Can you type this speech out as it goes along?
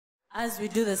As we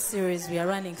do the series, we are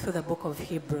running through the book of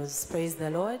Hebrews. Praise the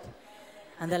Lord.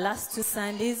 And the last 2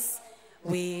 Sundays,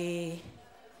 we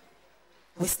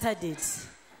studied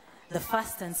the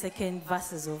first and second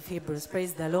verses of Hebrews.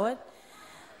 Praise the Lord.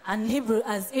 And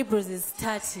as Hebrews is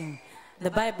starting,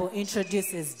 the Bible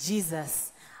introduces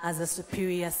Jesus as a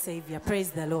superior Savior.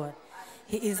 Praise the Lord.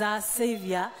 He is our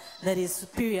Savior that is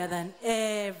superior than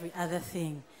every other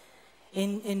thing.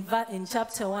 In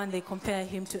chapter 1, they compare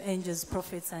him to angels,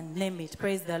 prophets, and name it.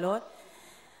 Praise the Lord.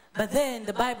 But then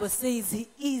the Bible says he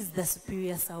is the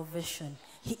superior salvation.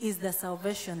 He is the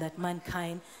salvation that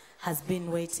mankind has been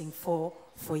waiting for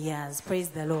years. Praise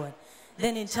the Lord.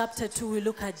 Then in chapter 2, we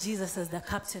look at Jesus as the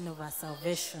captain of our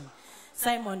salvation.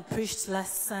 Simon preached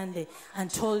last Sunday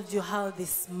and told you how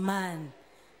this man,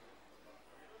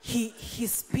 he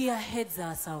spearheads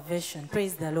our salvation.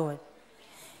 Praise the Lord.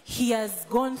 He has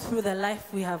gone through the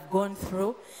life we have gone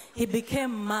through. He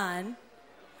became man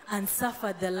and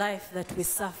suffered the life that we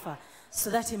suffer so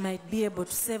that he might be able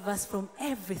to save us from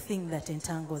everything that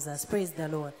entangles us. Praise the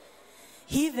Lord.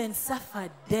 He even suffered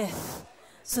death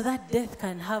so that death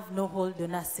can have no hold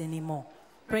on us anymore.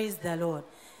 Praise the Lord.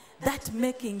 That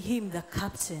making him the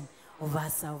captain of our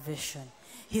salvation.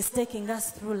 He's taking us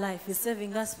through life. He's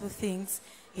saving us through things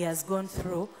he has gone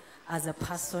through as a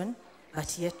person,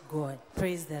 but yet God.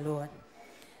 Praise the Lord.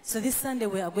 So this Sunday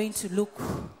we are going to look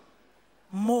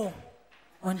more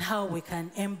on how we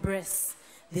can embrace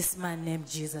this man named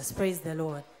Jesus. Praise the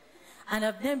Lord. And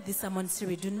I've named this sermon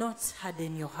series, Do Not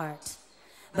Harden Your Heart.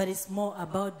 But it's more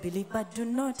about belief. But do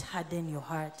not harden your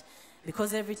heart.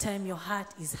 Because every time your heart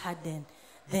is hardened,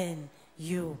 then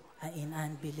you are in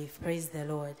unbelief. Praise the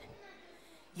Lord.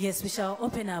 Yes, we shall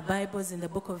open our Bibles in the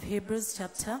book of Hebrews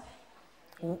chapter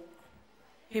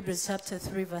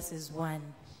 3 verses 1.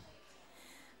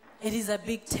 It is a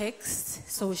big text,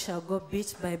 so we shall go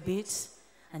bit by bit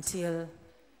until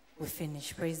we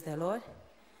finish. Praise the Lord.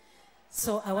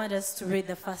 So I want us to read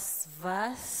the first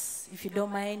verse. If you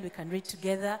don't mind, we can read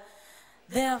together.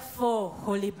 Therefore,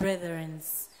 holy brethren,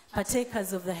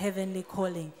 partakers of the heavenly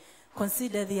calling,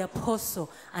 consider the apostle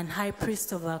and high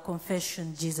priest of our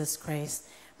confession, Jesus Christ.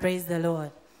 Praise the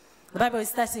Lord. The Bible is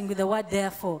starting with the word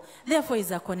therefore. Therefore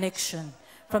is a connection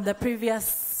from the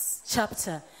previous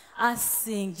chapter, us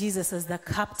seeing Jesus as the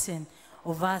captain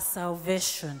of our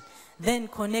salvation. Then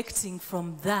connecting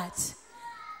from that,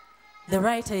 the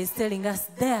writer is telling us,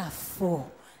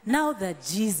 therefore, now that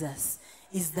Jesus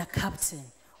is the captain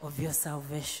of your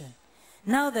salvation,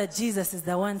 now that Jesus is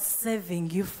the one saving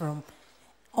you from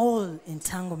all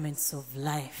entanglements of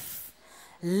life,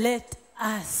 let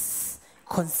us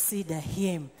consider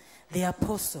him the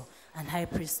apostle and high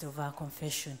priest of our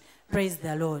confession. Praise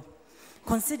the Lord.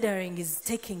 Considering is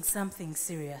taking something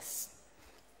serious,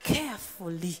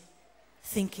 carefully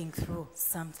thinking through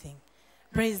something.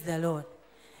 Praise the Lord.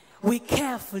 We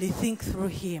carefully think through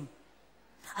him.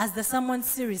 As the sermon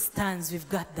series stands, we've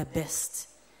got the best.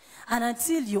 And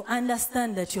until you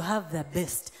understand that you have the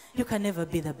best, you can never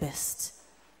be the best.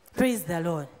 Praise the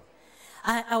Lord.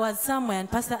 I was somewhere and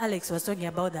Pastor Alex was talking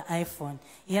about the iPhone.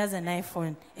 He has an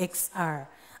iPhone XR.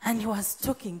 And he was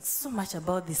talking so much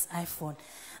about this iPhone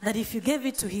that if you gave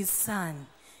it to his son,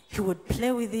 he would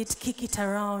play with it, kick it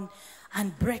around,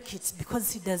 and break it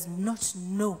because he does not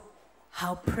know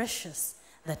how precious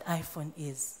that iPhone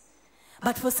is.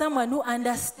 But for someone who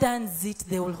understands it,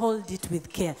 they will hold it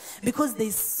with care because there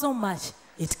is so much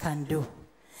it can do.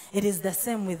 It is the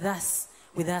same with us,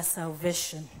 with our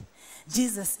salvation.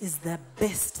 Jesus is the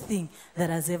best thing that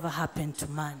has ever happened to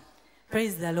man.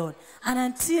 Praise the Lord. And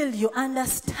until you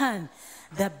understand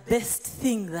the best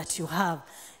thing that you have,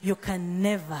 you can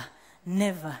never,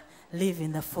 never live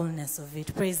in the fullness of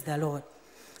it. Praise the Lord.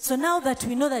 So now that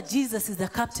we know that Jesus is the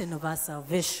captain of our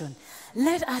salvation,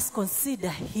 let us consider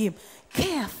him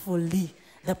carefully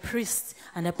the priest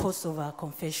and apostle of our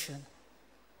confession.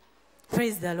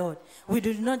 Praise the Lord. We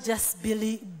do not just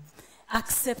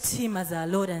accept him as our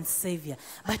Lord and Savior,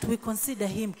 but we consider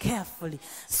him carefully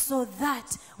so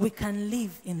that we can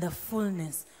live in the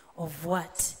fullness of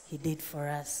what he did for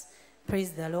us.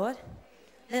 Praise the Lord.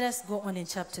 Let us go on in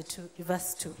chapter 2,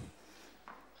 verse 2.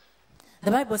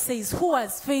 The Bible says, who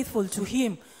was faithful to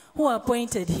him, who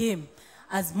appointed him,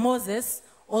 as Moses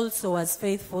also was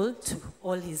faithful to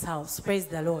all his house. Praise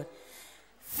the Lord.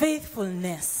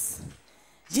 Faithfulness.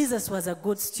 Jesus was a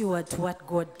good steward to what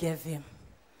God gave him.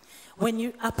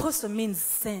 When apostle means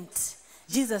sent,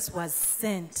 Jesus was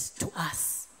sent to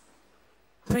us.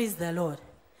 Praise the Lord.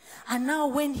 And now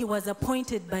when he was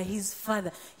appointed by his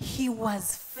Father, he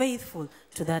was faithful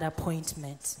to that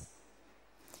appointment.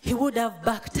 He would have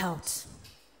backed out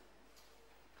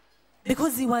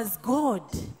because he was God.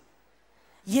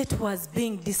 yet was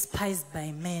being despised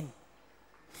by men.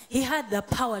 He had the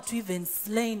power to even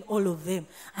slay all of them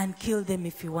and kill them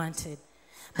if he wanted.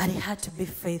 But he had to be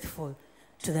faithful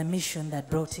to the mission that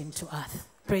brought him to earth.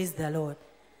 Praise the Lord.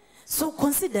 So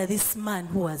consider this man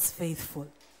who was faithful.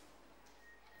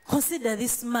 Consider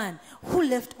this man who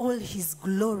left all his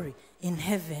glory in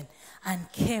heaven and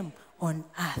came on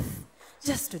earth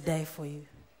just to die for you.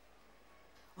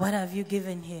 What have you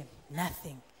given him?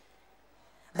 Nothing.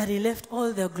 But he left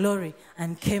all the glory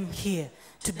and came here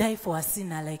to die for a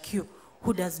sinner like you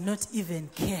who does not even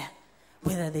care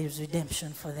whether there is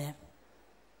redemption for them.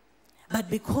 But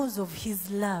because of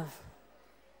his love,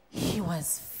 he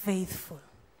was faithful.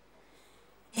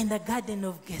 In the Garden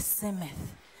of Gethsemane,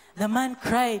 the man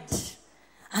cried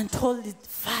and told it,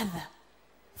 Father,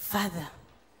 Father,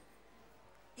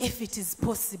 if it is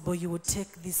possible, you would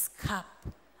take this cup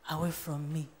away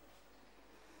from me.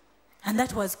 And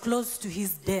that was close to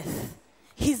his death,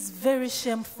 his very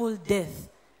shameful death.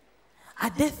 A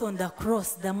death on the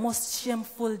cross, the most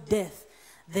shameful death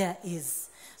there is.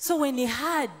 So when he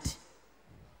had,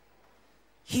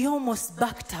 he almost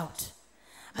backed out.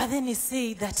 But then he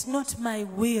said that not my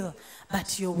will,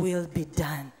 but your will be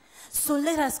done. So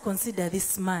let us consider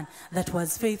this man that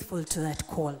was faithful to that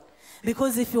call.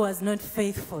 Because if he was not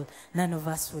faithful, none of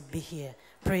us would be here.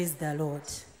 Praise the Lord.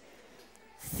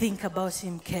 Think about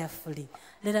him carefully.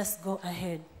 Let us go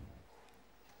ahead.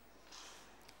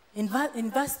 In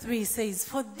verse 3 it says,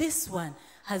 for this one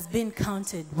has been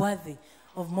counted worthy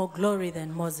of more glory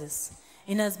than Moses,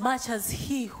 inasmuch as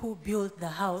he who built the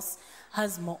house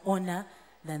has more honor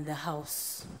than the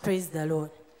house. Praise the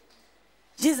Lord.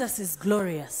 Jesus is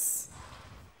glorious.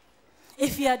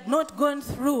 If he had not gone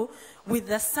through with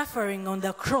the suffering on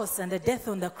the cross and the death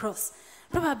on the cross,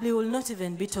 probably we'll not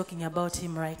even be talking about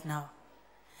him right now.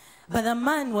 But the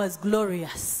man was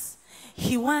glorious.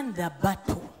 He won the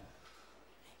battle.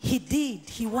 He did.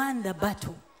 He won the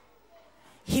battle.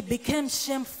 He became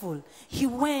shameful. He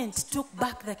went, took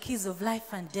back the keys of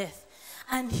life and death,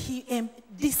 and he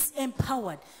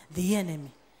disempowered the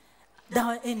enemy,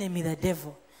 the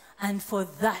devil. And for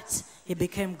that, he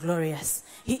became glorious.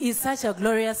 He is such a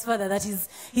glorious Father that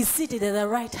he's seated at the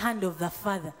right hand of the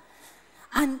Father.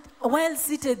 And while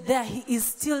seated there, he is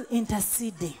still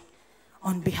interceding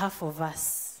on behalf of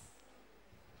us.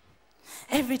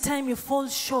 Every time you fall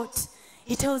short,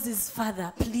 he tells his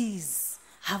Father, please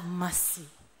have mercy.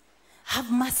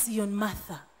 Have mercy on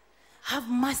Martha. Have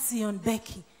mercy on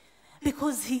Becky.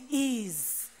 Because he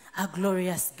is a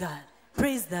glorious God.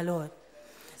 Praise the Lord.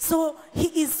 So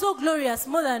he is so glorious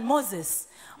more than Moses.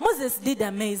 Moses did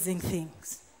amazing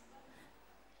things.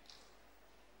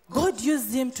 God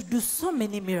used him to do so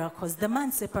many miracles. The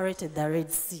man separated the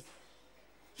Red Sea.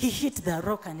 He hit the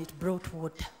rock and it brought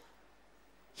water.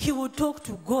 He would talk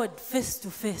to God face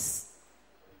to face.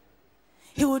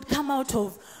 He would come out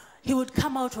of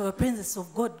the presence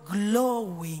of God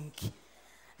glowing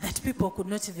that people could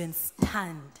not even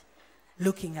stand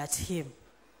looking at him.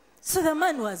 So the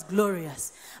man was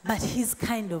glorious, but his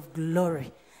kind of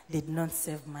glory did not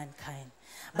save mankind.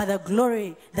 But the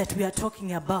glory that we are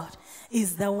talking about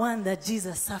is the one that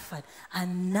Jesus suffered.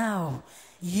 And now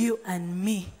you and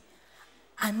me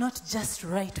are not just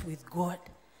right with God,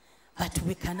 but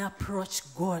we can approach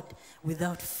God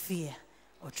without fear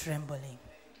or trembling.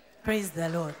 Praise the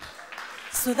Lord.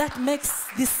 So that makes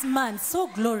this man so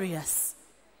glorious,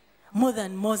 more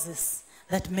than Moses,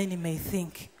 that many may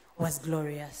think was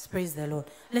glorious. Praise the Lord.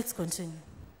 Let's continue.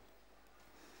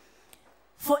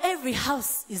 For every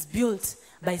house is built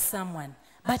by someone,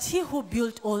 but he who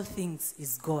built all things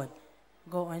is God.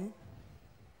 Go on.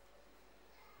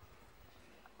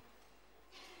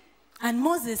 And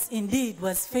Moses indeed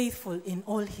was faithful in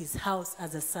all his house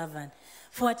as a servant,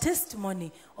 for a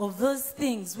testimony of those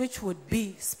things which would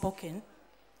be spoken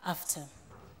after.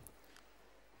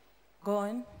 Go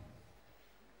on.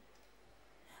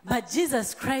 But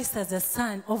Jesus Christ as a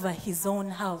son over his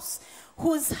own house,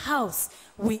 whose house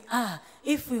we are,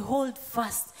 if we hold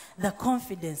fast the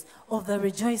confidence of the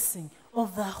rejoicing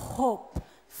of the hope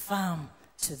firm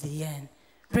to the end.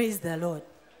 Praise the Lord.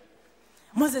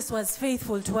 Moses was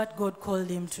faithful to what God called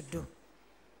him to do.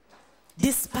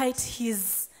 Despite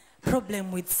his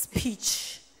problem with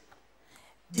speech,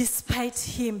 despite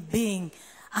him being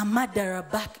a murderer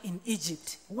back in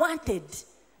Egypt, wanted,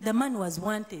 the man was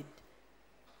wanted.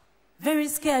 Very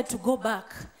scared to go back,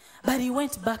 but he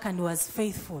went back and was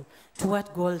faithful to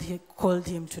what God called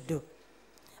him to do.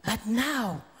 But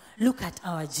now, look at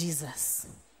our Jesus.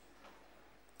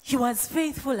 He was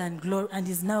faithful and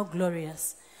is now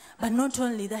glorious. But not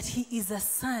only that, he is a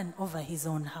son over his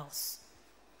own house.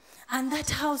 And that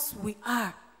house we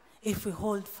are if we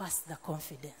hold fast the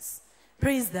confidence.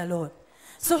 Praise the Lord.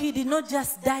 So he did not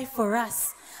just die for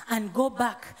us and go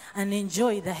back and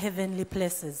enjoy the heavenly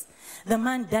places. The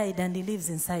man died and he lives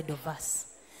inside of us.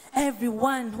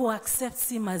 Everyone who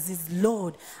accepts him as his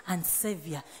Lord and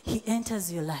Savior, he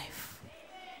enters your life.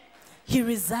 He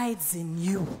resides in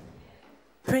you.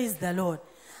 Praise the Lord.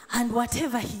 And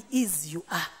whatever he is, you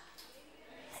are.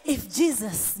 If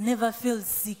Jesus never feels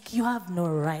sick, you have no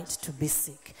right to be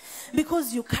sick.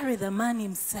 Because you carry the man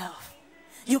himself.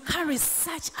 You carry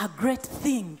such a great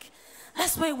thing.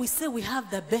 That's why we say we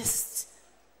have the best.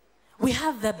 We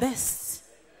have the best.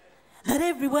 That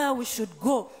everywhere we should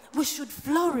go, we should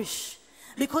flourish.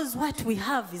 Because what we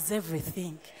have is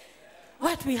everything.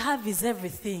 What we have is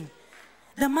everything.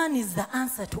 The man is the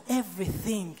answer to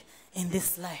everything in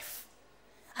this life.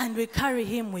 And we carry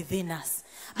him within us.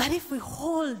 But if we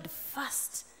hold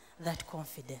fast that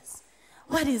confidence,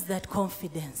 what is that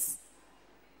confidence?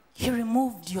 He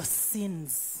removed your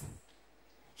sins.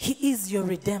 He is your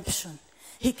redemption.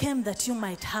 He came that you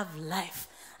might have life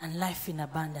and life in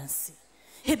abundance.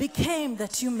 He became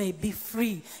that you may be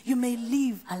free. You may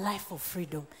live a life of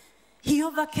freedom. He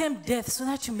overcame death so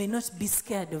that you may not be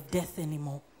scared of death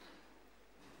anymore.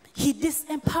 He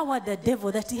disempowered the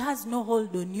devil that he has no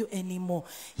hold on you anymore.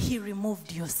 He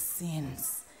removed your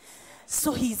sins.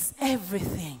 So he's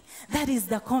everything. That is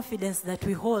the confidence that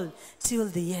we hold till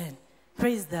the end.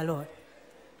 Praise the Lord.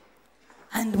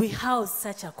 And we house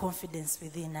such a confidence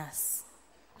within us.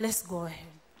 Let's go ahead.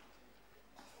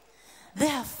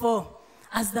 Therefore,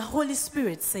 as the Holy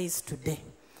Spirit says today,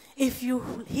 if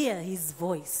you hear his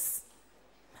voice,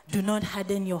 do not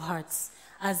harden your hearts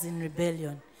as in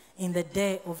rebellion in the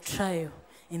day of trial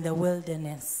in the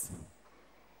wilderness,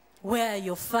 where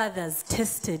your fathers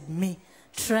tested me,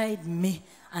 tried me,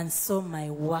 and saw my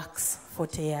works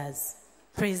 40 years.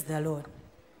 Praise the Lord.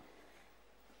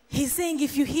 He's saying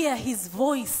if you hear his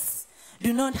voice,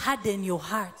 do not harden your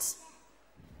heart.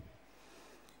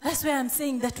 That's why I'm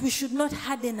saying that we should not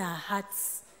harden our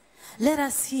hearts. Let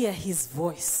us hear his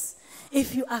voice.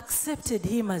 If you accepted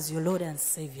him as your Lord and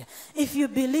Savior, if you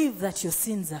believe that your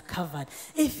sins are covered,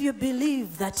 if you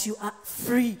believe that you are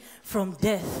free from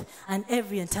death and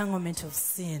every entanglement of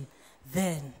sin,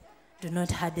 then do not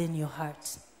harden your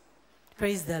heart.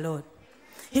 Praise the Lord.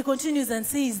 He continues and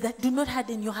says that do not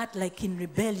harden your heart like in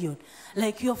rebellion,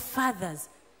 like your fathers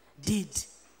did.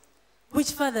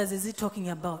 Which fathers is he talking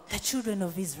about? The children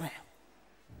of Israel.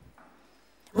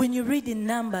 When you read in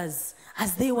Numbers,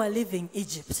 as they were leaving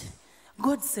Egypt,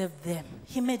 God saved them.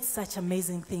 He made such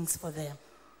amazing things for them.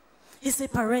 He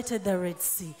separated the Red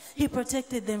Sea. He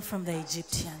protected them from the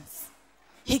Egyptians.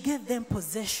 He gave them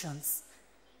possessions.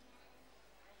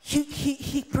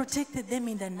 He protected them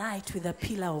in the night with a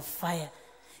pillar of fire.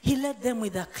 He led them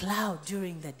with a cloud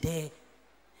during the day.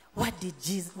 What did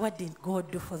God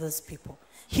do for those people?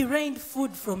 He rained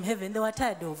food from heaven. They were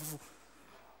tired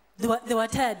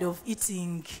of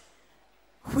eating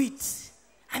wheat,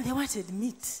 and they wanted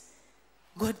meat.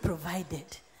 God provided.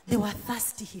 They were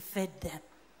thirsty. He fed them.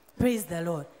 Praise the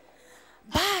Lord.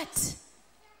 But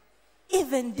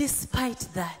even despite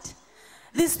that,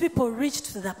 these people reached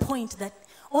to the point that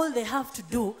all they have to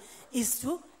do is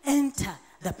to enter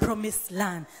the promised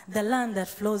land, the land that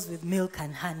flows with milk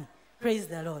and honey. Praise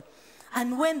the Lord.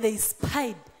 And when they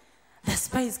spied, the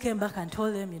spies came back and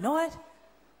told them, you know what?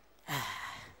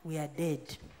 We are dead.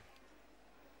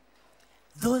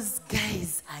 Those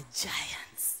guys are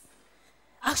giants.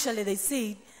 Actually, they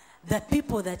say the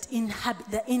people that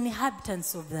the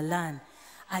inhabitants of the land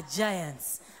are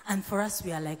giants. And for us,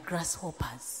 we are like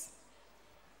grasshoppers.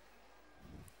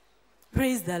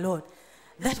 Praise the Lord.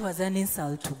 That was an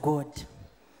insult to God.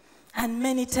 And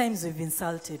many times we've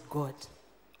insulted God.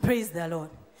 Praise the Lord.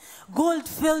 God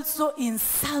felt so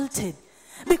insulted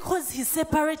because he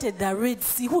separated the Red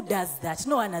Sea. Who does that?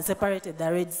 No one has separated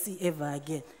the Red Sea ever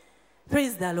again.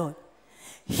 Praise the Lord.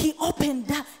 He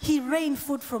opened up. He rained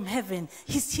food from heaven.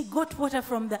 He got water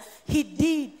from he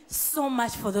did so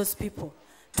much for those people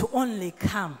to only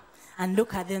come and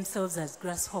look at themselves as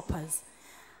grasshoppers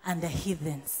and the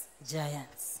heathens,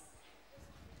 giants.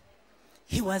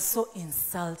 He was so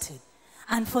insulted.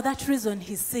 And for that reason,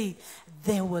 he said,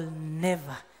 they will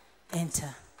never enter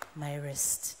my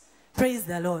rest. Praise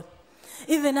the Lord.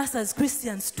 Even us as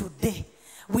Christians today,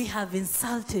 we have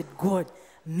insulted God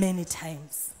many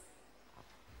times.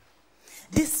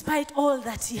 Despite all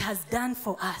that he has done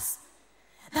for us,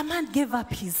 the man gave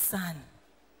up his son.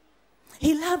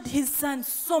 He loved his son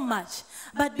so much,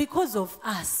 but because of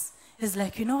us, he's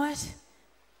like, you know what?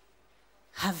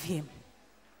 Have him.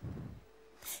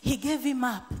 He gave him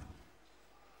up.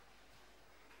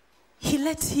 He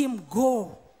let him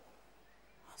go.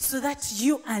 so that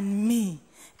you and me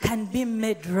can be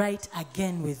made right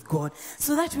again with God,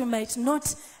 so that we might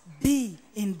not be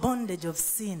in bondage of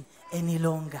sin any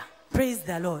longer. Praise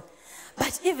the Lord.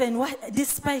 But even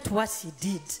despite what he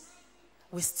did,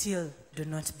 we still do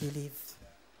not believe.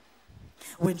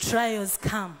 When trials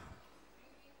come,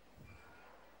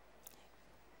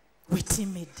 we're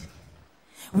timid.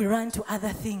 We run to other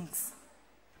things.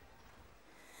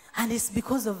 And it's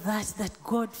because of that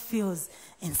God feels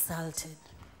insulted.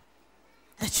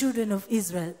 The children of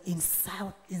Israel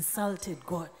insulted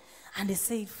God. And they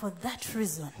said, for that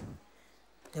reason,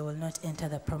 they will not enter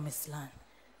the promised land.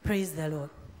 Praise the Lord.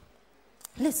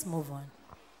 Let's move on.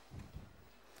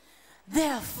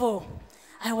 Therefore,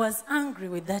 I was angry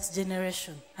with that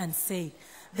generation and said,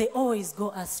 they always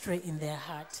go astray in their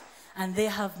heart, and they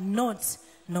have not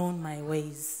known my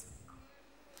ways.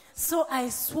 So I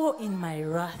swore in my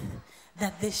wrath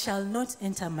that they shall not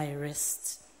enter my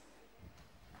rest.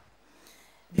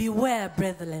 Beware,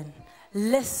 brethren,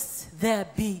 lest there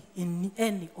be in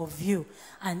any of you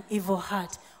an evil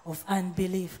heart of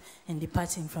unbelief in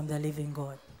departing from the living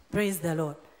God. Praise the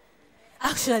Lord.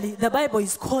 Actually, the Bible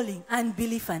is calling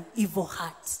unbelief an evil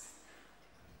heart.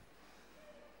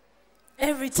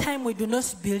 Every time we do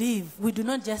not believe, we do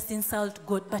not just insult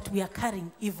God, but we are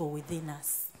carrying evil within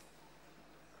us.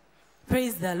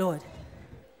 Praise the Lord.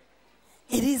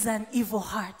 It is an evil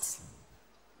heart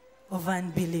of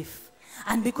unbelief.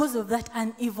 And because of that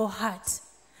an evil heart,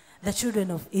 the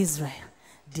children of Israel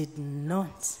did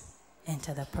not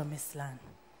enter the promised land.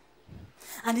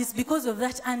 And it's because of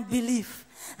that unbelief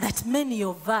that many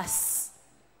of us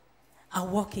are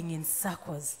walking in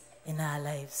circles in our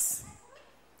lives.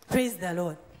 Praise the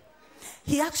Lord.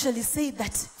 He actually said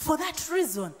that for that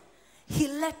reason, he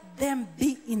let them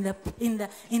be in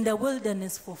the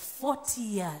wilderness for 40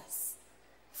 years.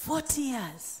 40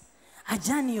 years. A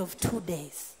journey of 2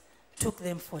 days took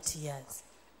them 40 years.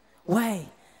 Why?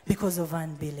 Because of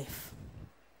unbelief.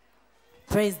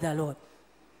 Praise the Lord.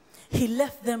 He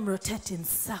left them rotate in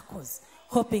circles,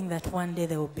 hoping that one day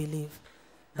they will believe,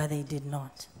 but they did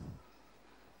not.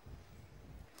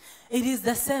 It is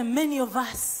the same. Many of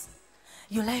us,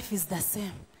 your life is the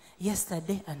same,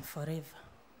 yesterday and forever.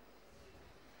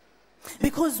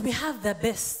 Because we have the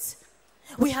best.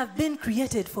 We have been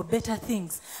created for better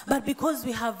things. But because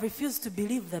we have refused to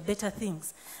believe the better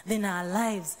things, then our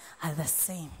lives are the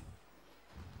same.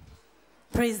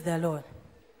 Praise the Lord.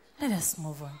 Let us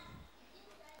move on.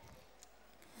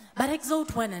 But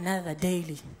exhort one another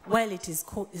daily, while it is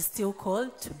still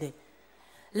called today,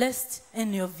 lest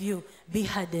any of you be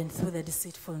hardened through the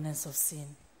deceitfulness of sin.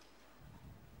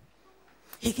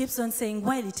 He keeps on saying,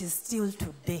 while it is still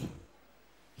today,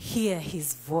 hear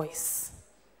his voice.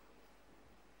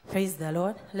 Praise the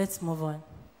Lord. Let's move on.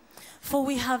 For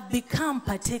we have become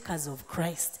partakers of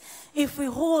Christ, if we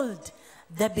hold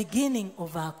the beginning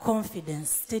of our confidence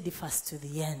steadfast to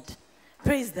the end.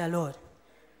 Praise the Lord.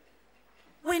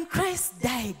 When Christ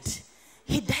died,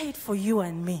 he died for you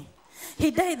and me.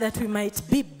 He died that we might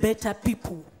be better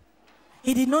people.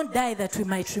 He did not die that we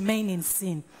might remain in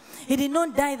sin. He did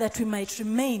not die that we might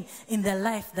remain in the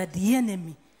life that the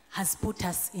enemy has put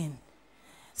us in.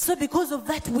 So because of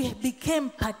that, we became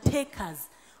partakers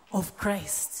of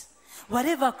Christ.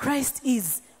 Whatever Christ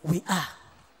is, we are.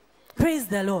 Praise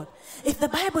the Lord. If the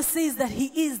Bible says that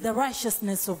he is the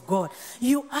righteousness of God,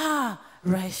 you are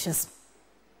righteous.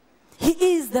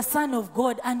 He is the Son of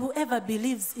God, and whoever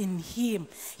believes in him,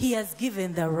 he has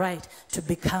given the right to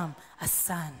become a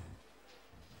son.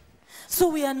 So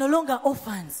we are no longer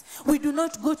orphans. We do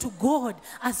not go to God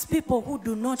as people who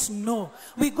do not know.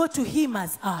 We go to him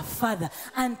as our Father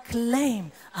and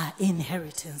claim our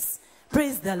inheritance.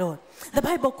 Praise the Lord. The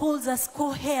Bible calls us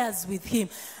co-heirs with him.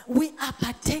 We are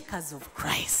partakers of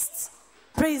Christ.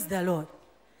 Praise the Lord.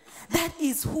 That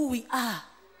is who we are.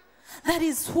 That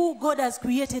is who God has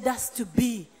created us to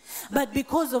be. But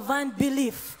because of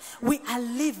unbelief, we are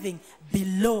living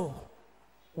below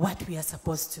what we are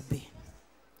supposed to be.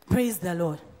 Praise the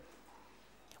Lord.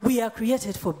 We are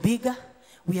created for bigger.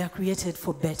 We are created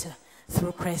for better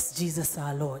through Christ Jesus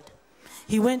our Lord.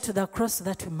 He went to the cross so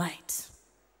that we might.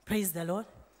 Praise the Lord.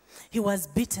 He was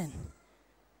beaten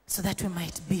so that we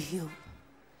might be healed.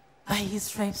 By his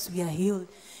stripes we are healed.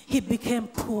 He became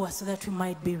poor so that we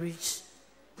might be rich.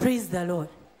 Praise the Lord.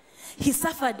 He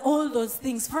suffered all those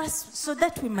things for us so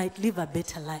that we might live a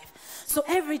better life. So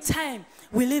every time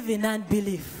we live in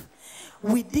unbelief,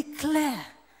 we declare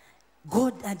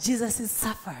God and Jesus'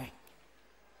 suffering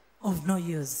of no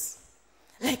use.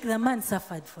 Like the man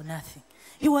suffered for nothing.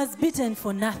 He was beaten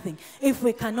for nothing if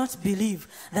we cannot believe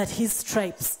that his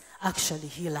stripes actually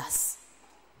heal us.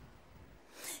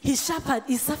 He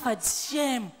suffered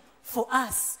shame for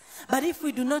us. But if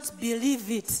we do not believe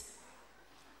it,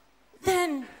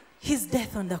 then his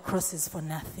death on the cross is for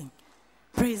nothing.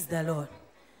 Praise the Lord.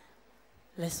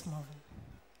 Let's move on.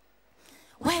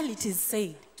 While it is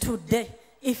said, today,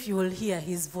 if you will hear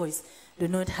his voice, do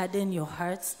not harden your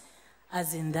hearts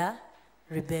as in the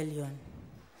rebellion.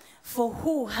 For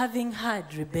who, having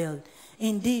heard, rebelled?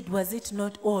 Indeed, was it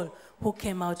not all who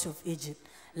came out of Egypt,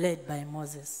 led by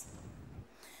Moses?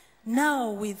 Now,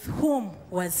 with whom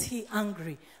was he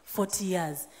angry 40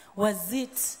 years? Was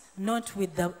it not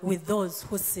with those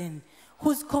who sinned,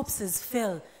 whose corpses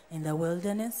fell in the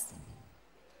wilderness?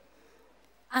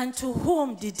 And to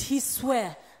whom did he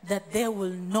swear that they will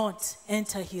not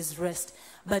enter his rest,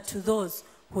 but to those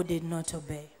who did not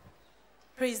obey?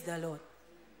 Praise the Lord.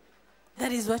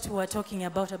 That is what we were talking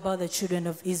about the children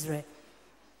of Israel.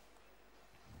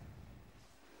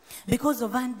 Because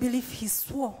of unbelief, he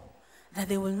swore that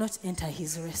they will not enter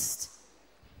his rest.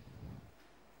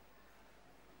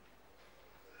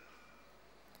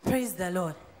 Praise the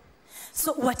Lord.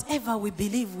 So whatever we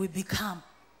believe, we become.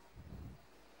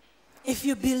 If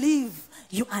you believe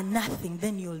you are nothing,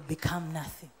 then you will become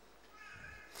nothing.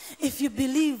 If you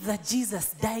believe that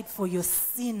Jesus died for your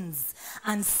sins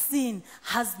and sin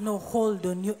has no hold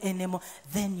on you anymore,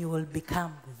 then you will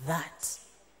become that.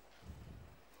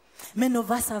 Many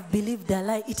of us have believed a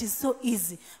lie. It is so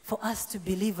easy for us to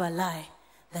believe a lie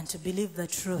than to believe the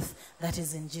truth that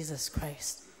is in Jesus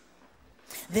Christ.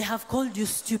 They have called you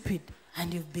stupid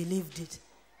and you've believed it.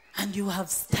 And you have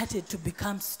started to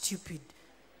become stupid.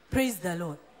 Praise the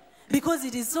Lord. Because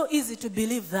it is so easy to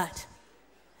believe that.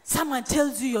 Someone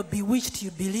tells you you're bewitched,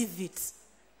 you believe it.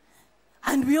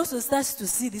 And we also start to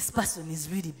see this person is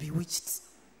really bewitched.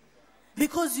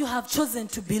 Because you have chosen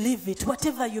to believe it.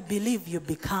 Whatever you believe, you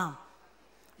become.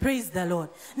 Praise the Lord.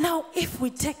 Now, if we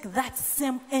take that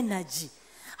same energy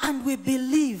and we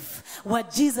believe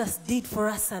what Jesus did for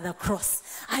us at the cross,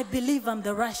 I believe I'm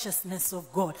the righteousness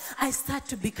of God. I start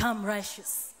to become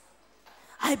righteous.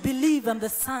 I believe I'm the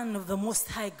son of the Most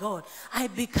High God. I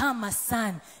become a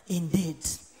son indeed.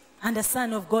 And a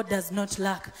son of God does not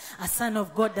lack. A son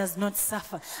of God does not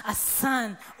suffer. A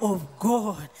son of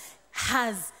God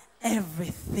has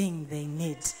everything they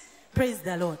need. Praise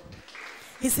the Lord.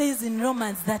 He says in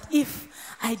Romans that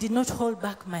if I did not hold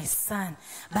back my son,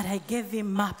 but I gave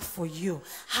him up for you,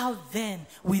 how then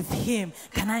with him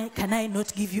can I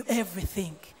not give you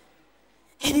everything?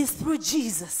 It is through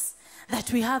Jesus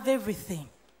that we have everything.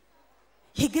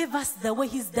 He gave us the way.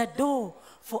 He's the door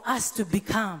for us to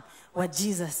become what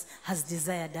Jesus has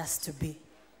desired us to be.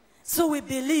 So we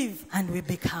believe and we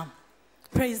become.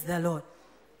 Praise the Lord.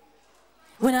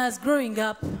 When I was growing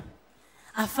up,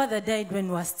 our father died when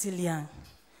we were still young.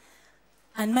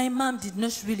 And my mom did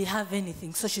not really have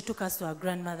anything, so she took us to our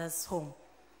grandmother's home.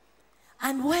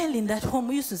 And while in that home,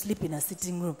 we used to sleep in a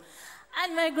sitting room.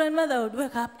 And my grandmother would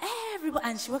wake up,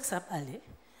 and she wakes up early,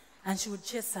 and she would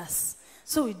chase us.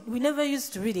 So we never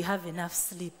used to really have enough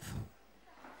sleep.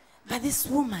 But this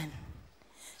woman,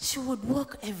 she would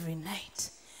walk every night.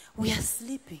 We are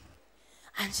sleeping,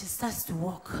 and she starts to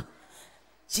walk.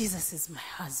 Jesus is my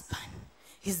husband.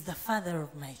 He's the father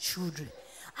of my children.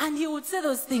 And he would say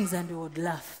those things and we would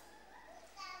laugh.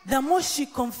 The more she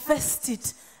confessed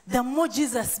it, the more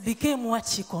Jesus became what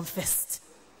she confessed.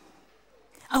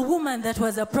 A woman that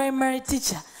was a primary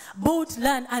teacher bought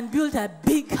land and built a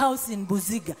big house in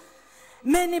Buziga.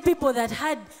 Many people that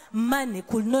had money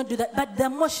could not do that. But the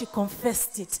more she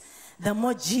confessed it, the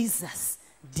more Jesus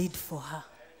did for her.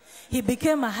 He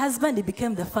became a husband. He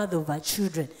became the father of our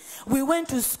children. We went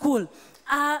to school.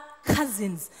 Our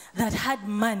cousins that had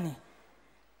money,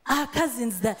 our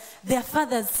cousins that their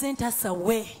fathers sent us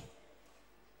away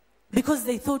because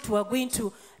they thought we were going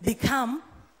to become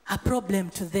a problem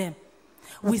to them.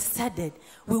 We studied.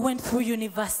 We went through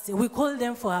university. We called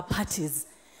them for our parties,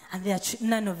 and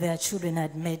none of their children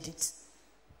had made it.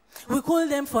 We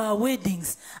called them for our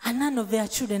weddings, and none of their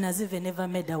children has even ever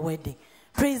made a wedding.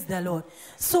 Praise the Lord.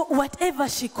 So whatever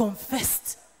she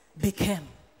confessed became.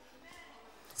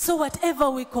 So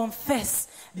whatever we confess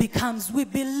becomes. We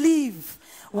believe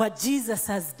what Jesus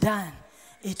has done,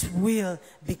 it will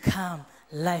become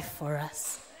life for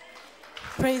us.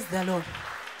 Praise the Lord.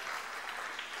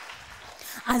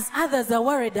 As others are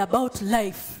worried about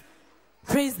life,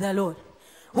 praise the Lord,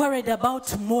 worried about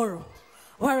tomorrow,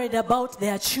 worried about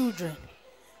their children,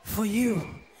 for you,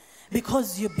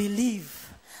 because you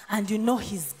believe and you know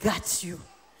he's got you,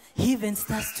 he even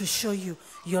starts to show you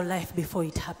your life before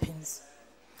it happens.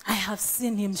 I have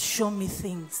seen him show me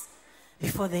things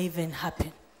before they even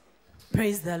happen.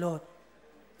 Praise the Lord.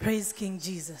 Praise King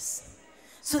Jesus.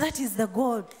 So that is the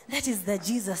God, that is the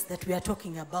Jesus that we are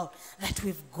talking about, that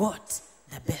we've got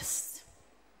the best.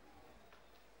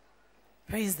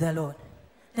 Praise the Lord.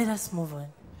 Let us move on.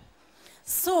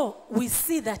 So we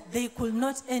see that they could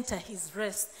not enter his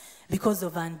rest because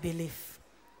of unbelief.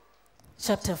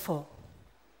 Chapter 4.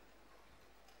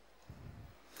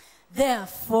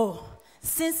 Therefore,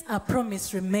 since a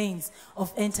promise remains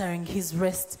of entering his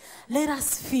rest, let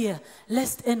us fear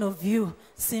lest any of you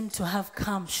seem to have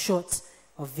come short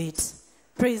of it.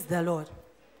 Praise the Lord.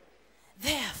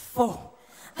 Therefore,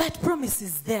 that promise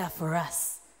is there for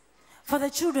us. For the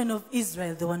children of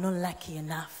Israel, they were not lucky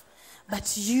enough.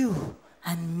 But you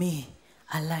and me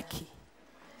are lucky.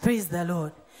 Praise the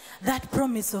Lord. That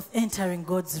promise of entering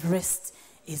God's rest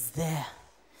is there.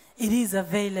 It is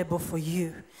available for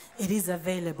you. It is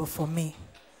available for me.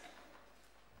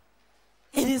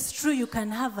 It is true you can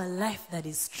have a life that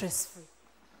is stress-free.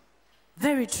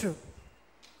 Very true.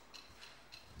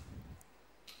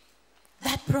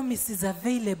 That promise is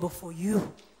available for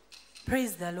you.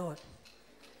 Praise the Lord.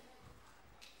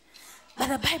 But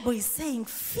the Bible is saying,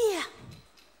 fear.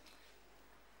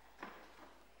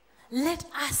 Let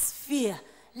us fear,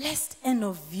 lest any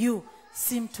of you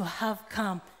seem to have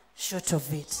come short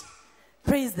of it.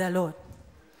 Praise the Lord.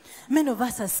 Many of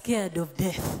us are scared of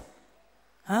death.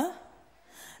 Huh?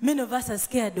 Many of us are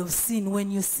scared of sin. When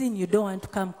you sin, you don't want to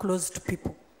come close to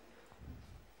people.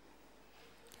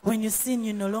 When you sin,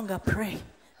 you no longer pray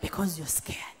because you're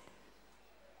scared.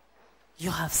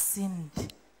 You have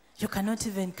sinned. You cannot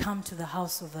even come to the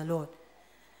house of the Lord.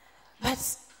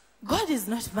 But God is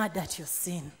not mad at your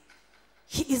sin.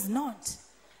 He is not.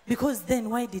 Because then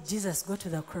why did Jesus go to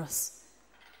the cross?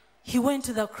 He went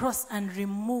to the cross and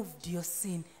removed your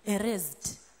sin,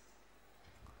 erased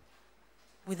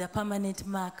with a permanent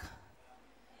mark.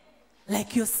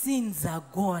 Like your sins are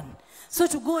gone. So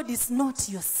to God, it's not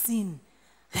your sin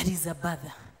that is a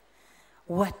bother.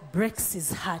 What breaks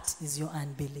his heart is your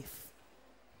unbelief.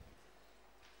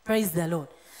 Praise the Lord.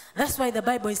 That's why the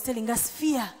Bible is telling us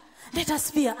fear. Let us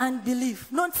fear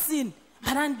unbelief. Not sin,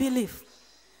 but unbelief.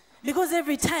 Because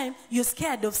every time you're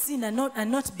scared of sin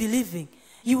and not believing,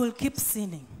 you will keep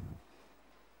sinning.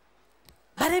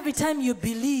 But every time you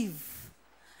believe,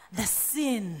 the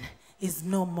sin is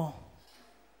no more.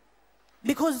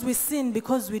 Because we sin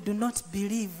because we do not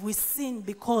believe. We sin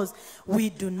because we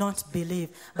do not believe.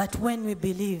 But when we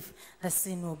believe, the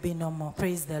sin will be no more.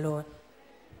 Praise the Lord.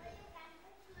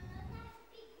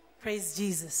 Praise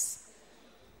Jesus.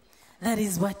 That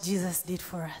is what Jesus did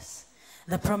for us.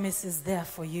 The promise is there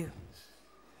for you.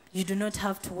 You do not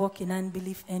have to walk in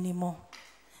unbelief anymore.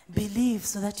 Believe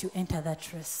so that you enter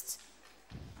that rest.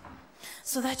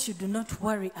 So that you do not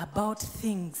worry about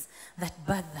things that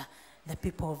bother the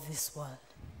people of this world.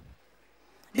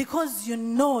 Because you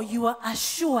know, you are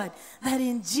assured that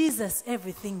in Jesus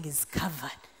everything is covered.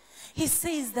 He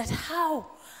says that how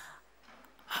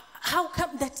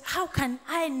can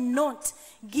I not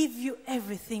give you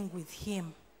everything with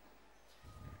him?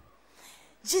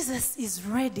 Jesus is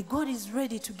ready. God is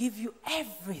ready to give you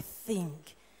everything.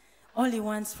 All he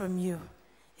wants from you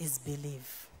is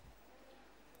believe.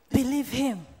 Believe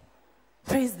him.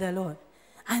 Praise the Lord.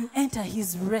 And enter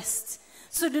his rest.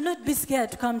 So do not be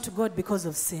scared to come to God because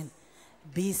of sin.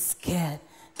 Be scared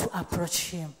to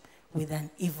approach him with an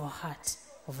evil heart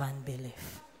of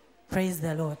unbelief. Praise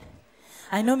the Lord.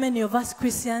 I know many of us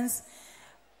Christians,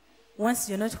 once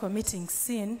you're not committing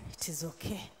sin, it is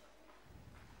okay.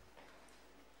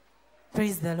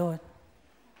 Praise the Lord.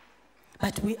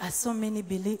 But we are so many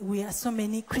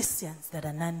Christians that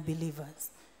are non-believers.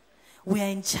 We are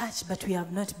in church, but we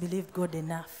have not believed God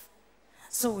enough.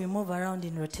 So we move around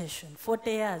in rotation. 40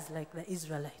 years like the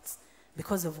Israelites.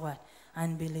 Because of what?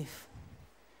 Unbelief.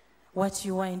 What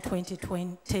you are in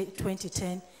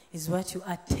 2010 is what you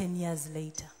are 10 years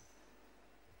later.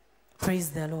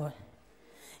 Praise the Lord.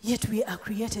 Yet we are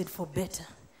created for better.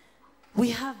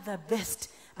 We have the best,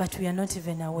 but we are not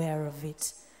even aware of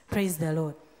it. Praise the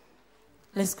Lord.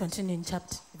 Let's continue in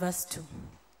verse 2.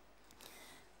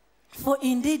 For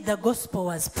indeed the gospel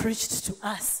was preached to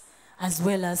us as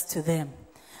well as to them.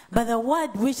 But the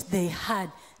word which they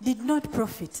had did not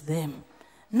profit them,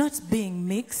 not being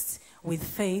mixed with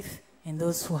faith in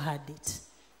those who had it.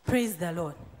 Praise the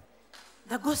Lord.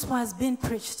 The gospel has been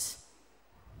preached.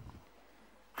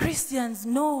 Christians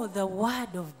know the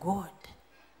word of God.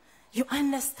 You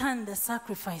understand the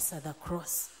sacrifice at the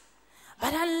cross.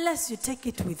 But unless you take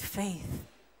it with faith,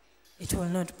 it will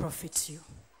not profit you.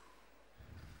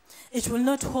 It will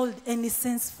not hold any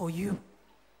sense for you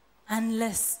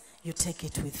unless you take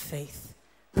it with faith.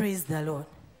 Praise the Lord.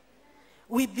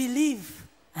 We believe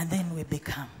and then we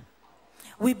become.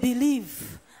 We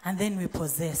believe and then we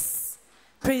possess.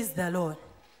 Praise the Lord.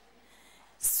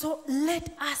 So let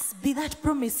us be, that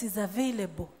promise is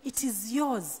available. It is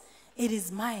yours. It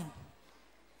is mine.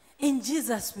 In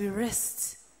Jesus we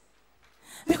rest.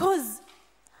 Because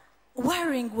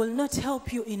worrying will not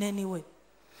help you in any way.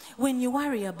 When you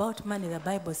worry about money, the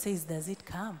Bible says, does it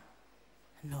come?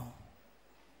 No.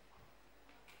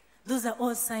 Those are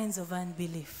all signs of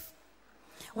unbelief.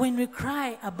 When we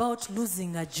cry about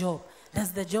losing a job,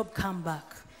 does the job come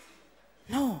back?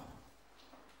 No.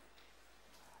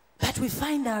 But we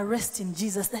find our rest in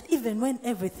Jesus, that even when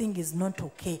everything is not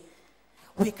okay,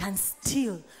 we can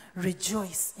still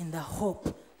rejoice in the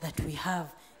hope that we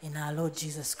have in our Lord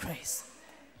Jesus Christ.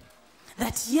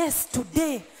 That yes,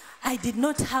 today I did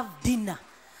not have dinner,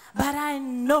 but I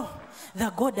know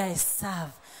the God I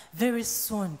serve very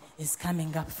soon is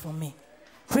coming up for me.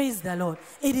 Praise the Lord.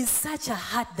 It is such a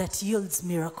heart that yields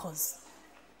miracles.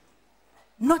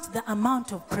 Not the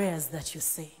amount of prayers that you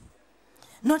say.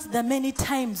 Not the many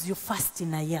times you fast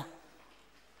in a year.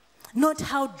 Not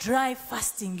how dry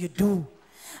fasting you do.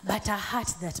 But a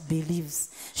heart that believes.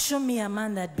 Show me a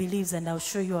man that believes and I'll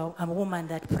show you a woman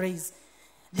that prays.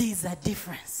 There is a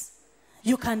difference.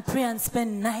 You can pray and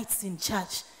spend nights in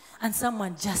church and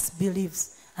someone just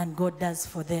believes and God does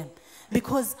for them.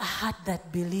 Because a heart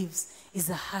that believes is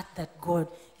a heart that God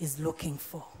is looking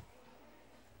for.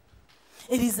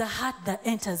 It is a heart that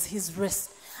enters his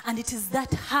rest. And it is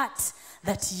that heart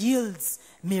that yields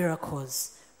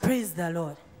miracles. Praise the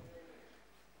Lord.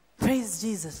 Praise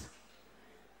Jesus.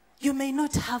 You may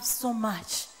not have so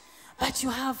much, but you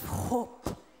have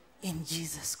hope in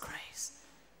Jesus Christ.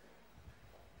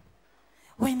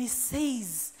 When he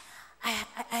says,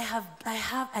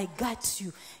 I got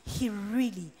you, he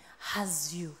really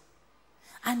has you.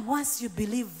 And once you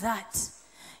believe that,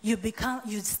 you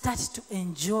start to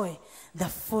enjoy the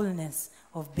fullness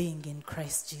of being in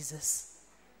Christ Jesus.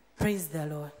 Praise the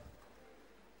Lord.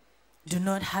 Do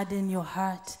not harden your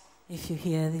heart if you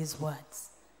hear these words.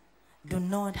 Do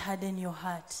not harden your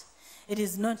heart. It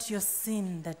is not your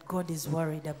sin that God is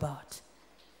worried about.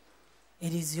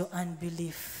 It is your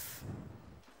unbelief.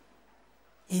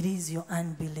 It is your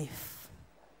unbelief.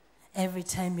 Every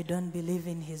time you don't believe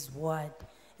in his word,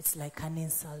 it's like an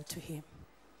insult to him.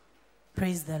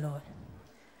 Praise the Lord.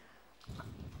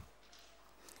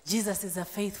 Jesus is a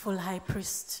faithful high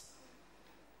priest.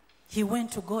 He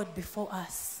went to God before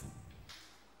us.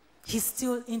 He's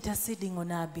still interceding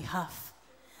on our behalf.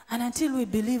 And until we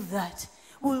believe that,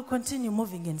 we'll continue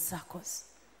moving in circles.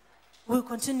 We'll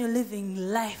continue living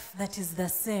life that is the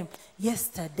same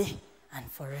yesterday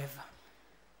and forever.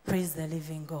 Praise the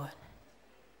living God.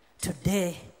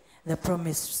 Today, the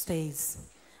promise stays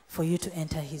for you to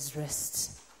enter his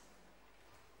rest.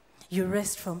 You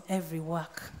rest from every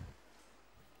work.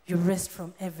 You rest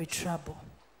from every trouble.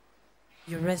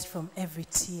 You rest from every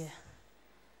tear.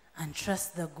 And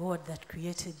trust the God that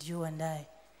created you and I.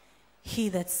 He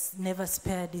that's never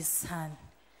spared his son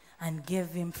and gave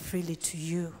him freely to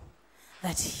you.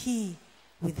 That he,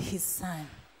 with his son,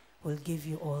 will give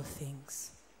you all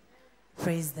things.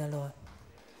 Praise the Lord.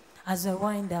 As I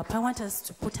wind up, I want us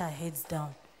to put our heads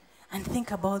down and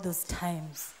think about those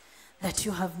times that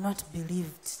you have not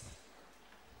believed.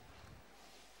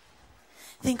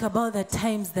 Think about the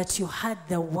times that you heard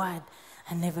the word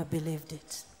and never believed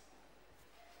it.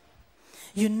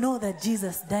 You know that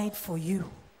Jesus died for you,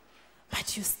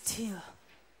 but you still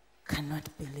cannot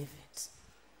believe it.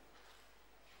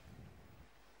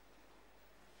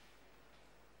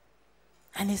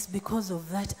 And it's because of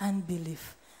that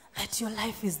unbelief that your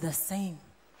life is the same.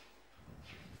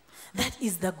 That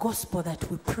is the gospel that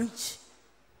we preach.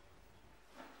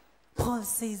 Paul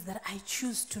says that I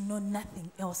choose to know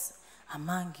nothing else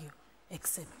among you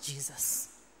except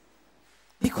Jesus.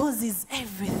 Because he's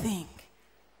everything.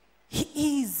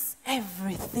 He is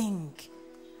everything.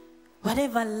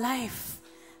 Whatever life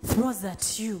throws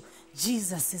at you,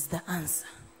 Jesus is the answer.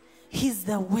 He's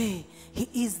the way, he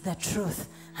is the truth,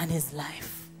 and his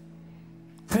life.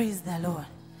 Praise the Lord.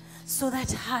 So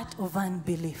that heart of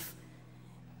unbelief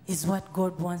is what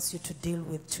God wants you to deal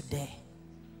with today.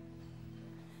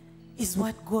 Is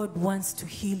what God wants to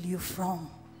heal you from.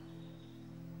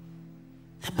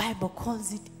 The Bible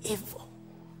calls it evil.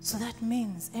 So that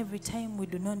means every time we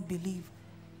do not believe,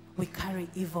 we carry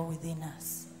evil within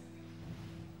us.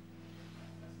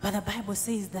 But the Bible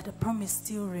says that the promise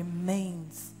still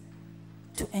remains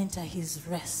to enter his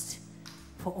rest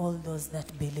for all those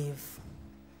that believe.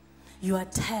 You are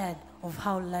tired of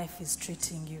how life is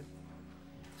treating you.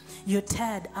 You're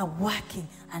tired of working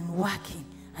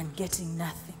and getting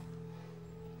nothing.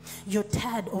 You're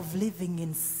tired of living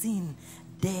in sin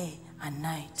day and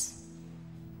night.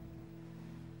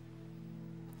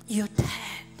 You're tired.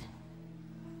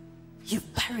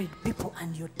 You've buried people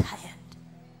and you're tired.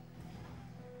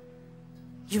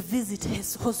 You visit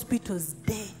his hospitals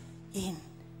day in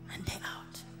and day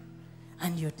out,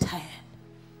 and you're tired.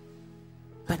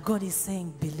 But God is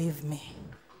saying, believe me.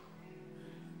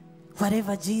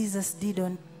 Whatever Jesus did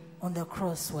on the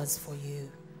cross was for you.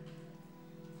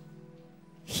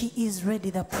 He is ready.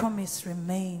 The promise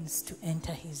remains to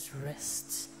enter his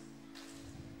rest.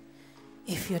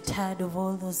 If you're tired of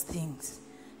all those things,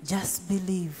 just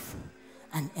believe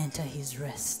and enter his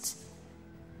rest.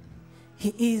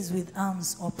 He is with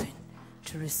arms open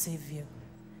to receive you,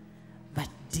 but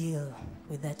deal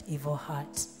with that evil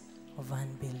heart of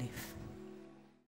unbelief.